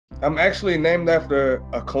I'm actually named after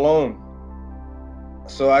a cologne.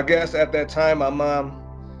 So I guess at that time, my mom,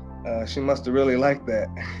 she must have really liked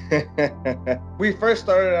that. We first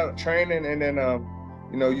started out training, and then,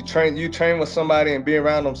 you train with somebody and be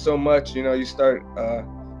around them so much, you start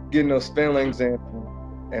getting those feelings,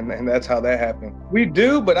 and that's how that happened. We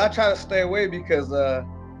do, but I try to stay away because,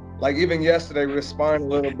 like even yesterday, we were sparring a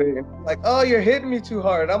little bit, and like, oh, you're hitting me too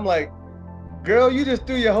hard. I'm like, girl, you just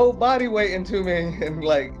threw your whole body weight into me, and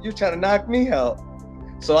like you're trying to knock me out.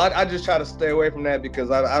 So I just try to stay away from that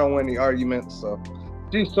because I don't want any arguments. So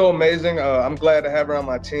she's so amazing. I'm glad to have her on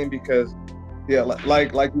my team because, yeah,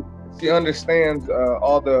 like she understands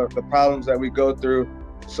all the problems that we go through.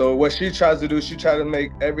 So what she tries to do, she tries to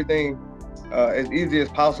make everything as easy as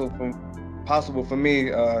possible for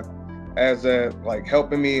me, as like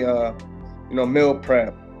helping me, meal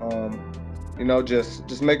prep.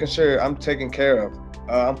 Just making sure I'm taken care of.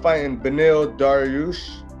 I'm fighting Beneil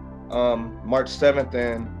Dariush, March 7th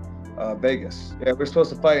in Vegas. Yeah, we're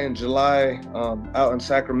supposed to fight in July, out in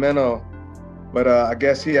Sacramento, but I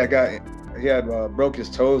guess he had broke his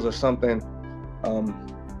toes or something,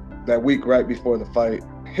 that week right before the fight.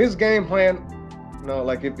 His game plan,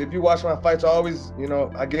 like if you watch my fights, I always,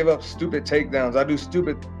 I give up stupid takedowns. I do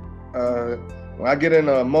stupid, when I get in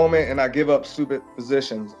a moment and I give up stupid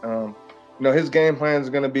positions. His game plan is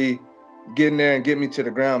going to be getting there and get me to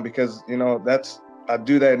the ground because, I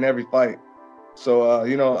do that in every fight. So,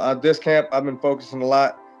 at this camp, I've been focusing a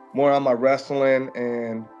lot more on my wrestling,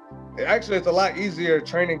 and actually it's a lot easier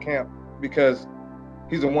training camp because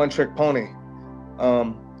he's a one-trick pony.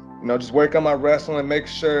 Just work on my wrestling, make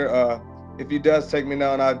sure if he does take me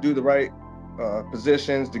down, I do the right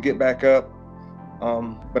positions to get back up.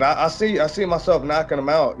 But I see myself knocking him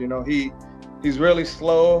out. He's really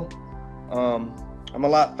slow. I'm a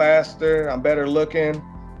lot faster. I'm better looking.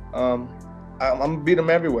 I'm gonna beat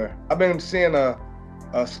him everywhere. I've been seeing a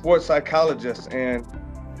sports psychologist, and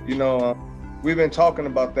we've been talking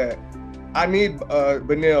about that. I need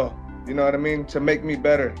Beneil, you know what I mean, to make me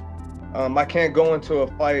better. I can't go into a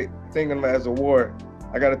fight thinking of it as a war.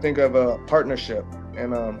 I got to think of a partnership,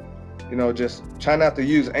 and just try not to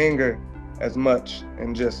use anger as much,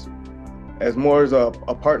 and just as more as a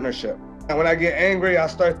partnership. And when I get angry, I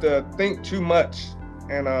start to think too much,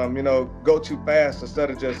 and go too fast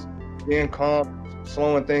instead of just being calm,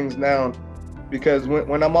 slowing things down. Because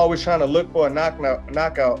when I'm always trying to look for a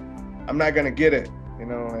knockout, I'm not gonna get it,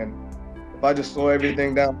 and if I just slow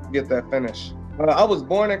everything down, get that finish. I was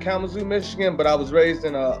born in Kalamazoo, Michigan, but I was raised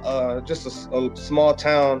in just a small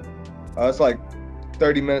town. It's like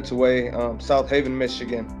 30 minutes away, South Haven,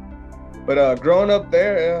 Michigan. But growing up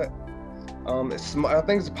there, I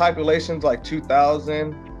think the population's like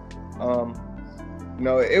 2,000.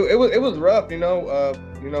 It was rough.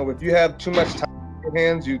 If you have too much time in your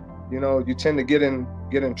hands, you tend to get in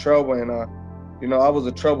trouble. And I was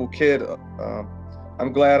a troubled kid.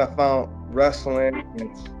 I'm glad I found wrestling,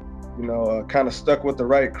 and kind of stuck with the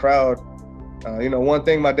right crowd. One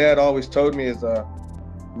thing my dad always told me is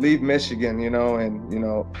leave Michigan, and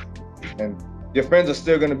your friends are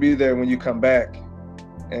still going to be there when you come back.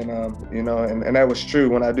 And and that was true.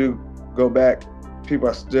 When I do go back, people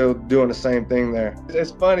are still doing the same thing there.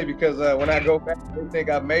 It's funny because when I go back, they think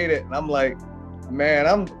I made it, and I'm like, man,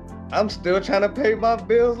 I'm still trying to pay my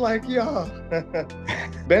bills like y'all.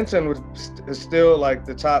 Benson is still like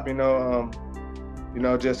the top,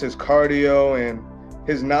 just his cardio and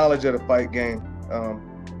his knowledge of the fight game.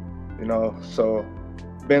 So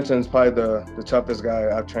Benson's probably the toughest guy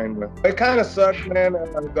I've trained with. It kind of sucked, man.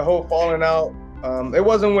 The whole falling out. It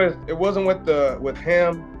wasn't with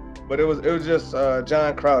him, but it was just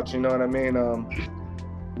John Crouch. You know what I mean?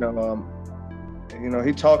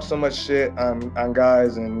 He talks so much shit on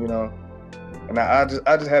guys, and and I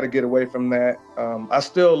just had to get away from that. I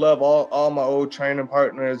still love all my old training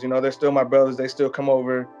partners. They're still my brothers. They still come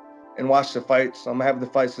over and watch the fights. I'm gonna have the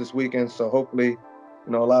fights this weekend, so hopefully,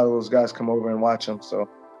 a lot of those guys come over and watch them. So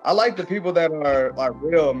I like the people that are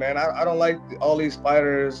real, man. I don't like all these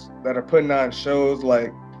fighters that are putting on shows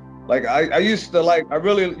like I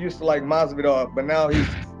really used to like Masvidal, but now he's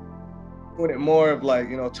doing it more of like,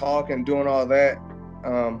 talk and doing all that.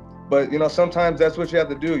 But sometimes that's what you have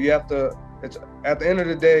to do. It's at the end of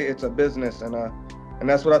the day, it's a business, and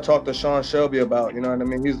that's what I talked to Sean Shelby about. You know what I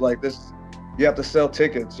mean? He's like, this, you have to sell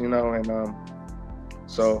tickets, and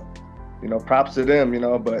so. Props to them,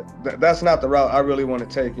 but that's not the route I really want to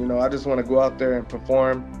take. I just want to go out there and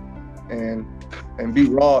perform and be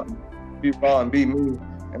raw and be me,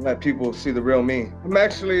 and let people see the real me. I'm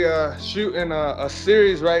actually shooting a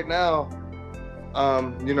series right now,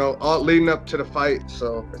 all leading up to the fight.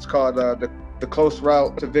 So it's called the the close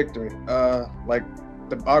route to victory. Like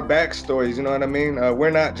our backstories, you know what I mean?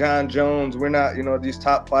 We're not John Jones. We're not, you know, these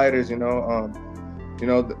top fighters, you know.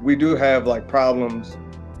 We do have like problems,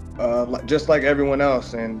 just like everyone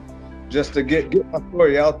else. And just to get my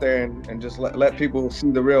story out there and just let people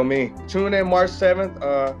see the real me. Tune in March 7th.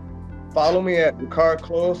 Follow me at Drakkar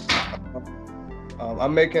Klose.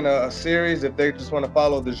 I'm making a series if they just want to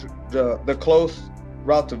follow the close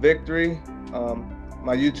route to victory.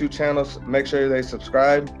 My YouTube channels, make sure they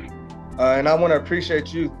subscribe. And I want to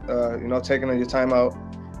appreciate you, you know, taking your time out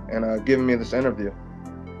and giving me this interview.